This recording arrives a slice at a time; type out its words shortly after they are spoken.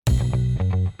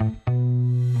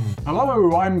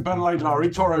Hello, I'm Ben Laidlaw,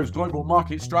 eToro's global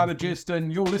market strategist,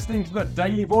 and you're listening to the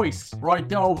Daily Voice, where I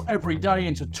delve every day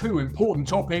into two important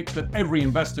topics that every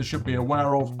investor should be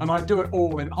aware of, and I do it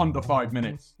all in under 5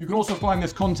 minutes. You can also find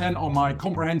this content on my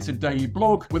comprehensive daily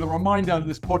blog, with a reminder that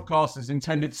this podcast is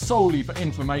intended solely for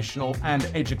informational and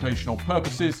educational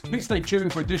purposes. Please stay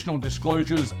tuned for additional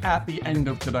disclosures at the end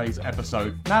of today's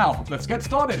episode. Now, let's get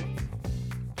started.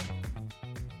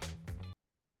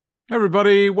 Hey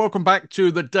everybody, welcome back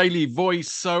to the Daily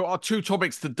Voice. So our two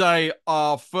topics today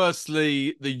are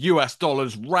firstly the US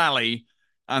dollar's rally,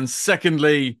 and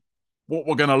secondly what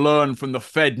we're going to learn from the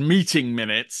Fed meeting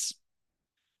minutes.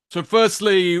 So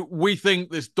firstly, we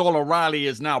think this dollar rally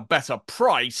is now better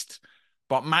priced,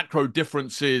 but macro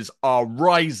differences are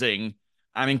rising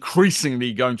and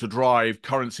increasingly going to drive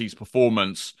currency's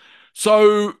performance.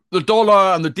 So the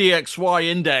dollar and the DXY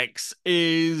index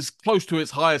is close to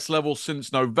its highest level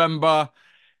since November.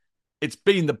 It's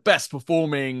been the best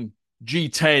performing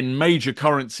G10 major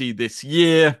currency this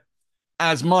year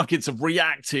as markets have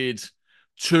reacted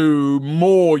to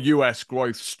more US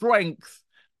growth strength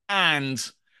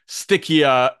and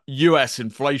stickier US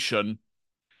inflation.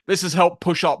 This has helped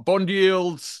push up bond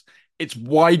yields. It's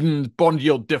widened bond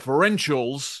yield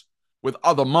differentials with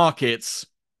other markets.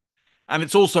 And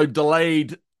it's also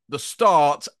delayed the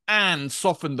start and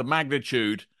softened the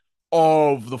magnitude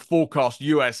of the forecast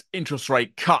US interest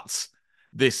rate cuts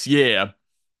this year.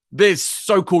 This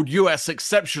so-called US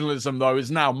exceptionalism, though, is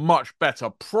now much better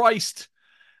priced.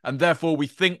 And therefore, we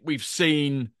think we've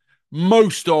seen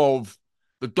most of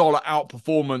the dollar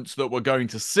outperformance that we're going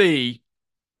to see.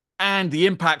 And the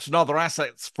impacts on other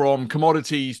assets from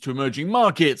commodities to emerging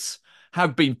markets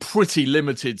have been pretty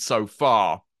limited so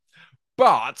far.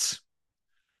 But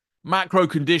macro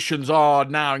conditions are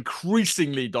now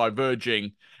increasingly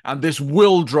diverging, and this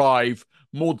will drive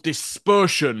more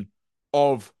dispersion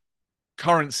of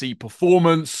currency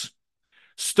performance.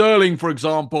 Sterling, for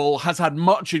example, has had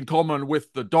much in common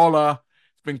with the dollar.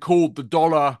 It's been called the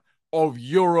dollar of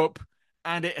Europe,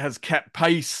 and it has kept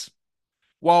pace.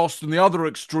 Whilst on the other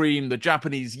extreme, the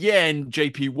Japanese yen,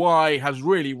 JPY, has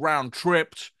really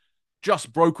round-tripped,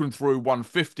 just broken through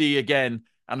 150 again,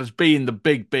 and has been the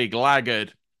big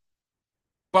laggard.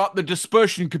 But the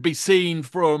dispersion could be seen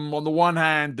from, on the one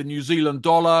hand, the New Zealand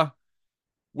dollar,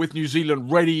 with New Zealand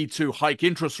ready to hike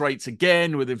interest rates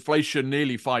again, with inflation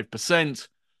nearly 5%,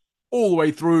 all the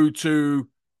way through to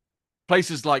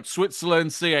places like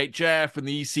Switzerland, CHF, and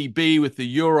the ECB with the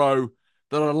euro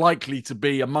that are likely to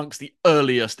be amongst the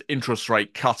earliest interest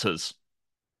rate cutters.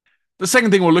 The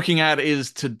second thing we're looking at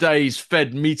is today's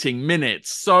Fed meeting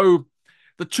minutes. So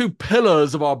the two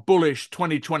pillars of our bullish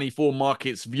 2024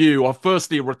 markets view are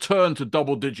firstly a return to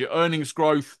double-digit earnings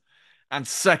growth, and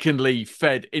secondly,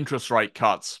 Fed interest rate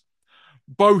cuts.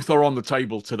 Both are on the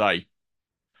table today.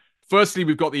 Firstly,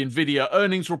 we've got the Nvidia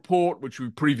earnings report, which we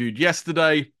previewed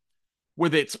yesterday,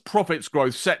 with its profits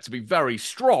growth set to be very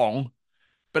strong,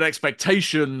 but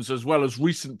expectations as well as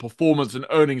recent performance and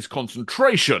earnings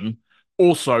concentration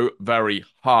also very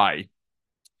high.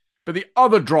 But the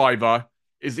other driver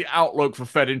is the outlook for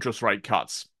Fed interest rate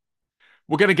cuts.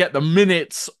 We're going to get the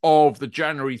minutes of the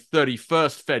January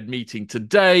 31st Fed meeting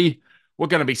today. We're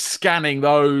going to be scanning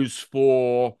those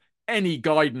for any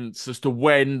guidance as to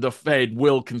when the Fed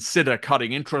will consider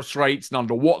cutting interest rates and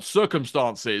under what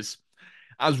circumstances,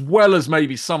 as well as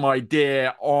maybe some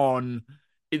idea on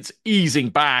its easing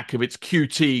back of its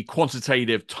QT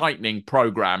quantitative tightening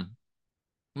program.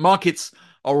 Markets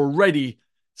are already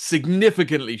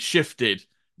significantly shifted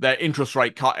their interest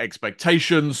rate cut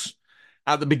expectations.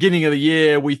 At the beginning of the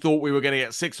year, we thought we were going to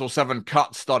get 6 or 7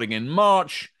 cuts starting in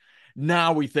March.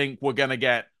 Now we think we're going to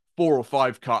get 4 or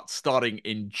 5 cuts starting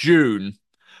in June.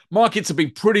 Markets have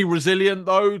been pretty resilient,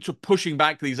 though, to pushing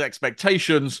back these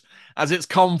expectations as it's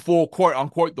come for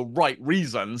quote-unquote the right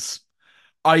reasons,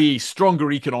 i.e.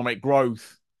 stronger economic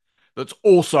growth that's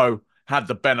also had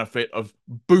the benefit of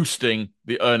boosting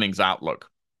the earnings outlook.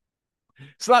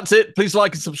 So that's it. Please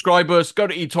like and subscribe us. Go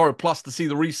to eToro Plus to see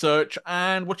the research,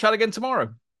 and we'll chat again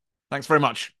tomorrow. Thanks very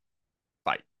much.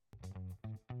 Bye.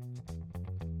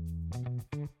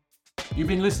 You've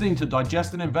been listening to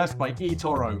Digest and Invest by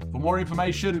eToro. For more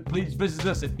information, please visit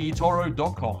us at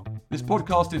eToro.com. This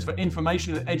podcast is for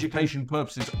information and education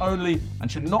purposes only and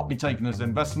should not be taken as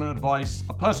investment advice,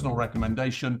 a personal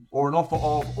recommendation, or an offer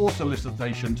of or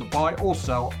solicitation to buy or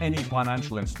sell any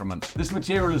financial instrument. This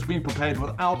material has been prepared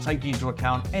without taking into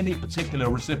account any particular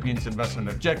recipient's investment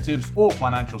objectives or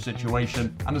financial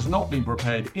situation and has not been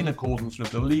prepared in accordance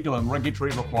with the legal and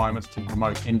regulatory requirements to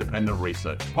promote independent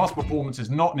research. Past performance is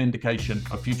not an indication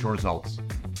of future results.